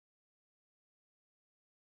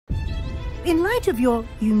In light of your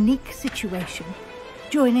unique situation,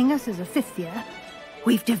 joining us as a 5th year,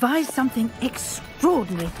 we've devised something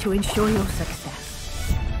extraordinary to ensure your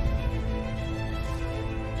success.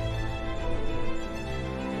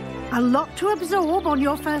 A lot to absorb on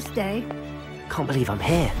your first day. Can't believe I'm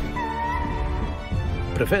here.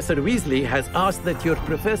 Professor Weasley has asked that your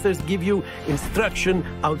professors give you instruction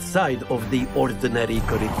outside of the ordinary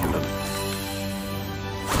curriculum.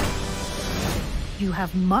 You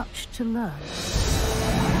have much to learn.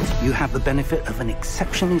 You have the benefit of an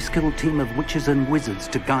exceptionally skilled team of witches and wizards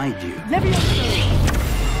to guide you.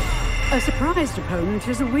 A surprised opponent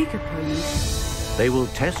is a weak opponent. They will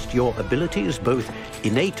test your abilities, both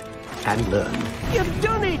innate and learned. You've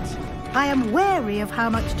done it! I am wary of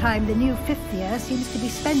how much time the new 5th year seems to be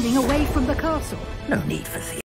spending away from the castle. No need for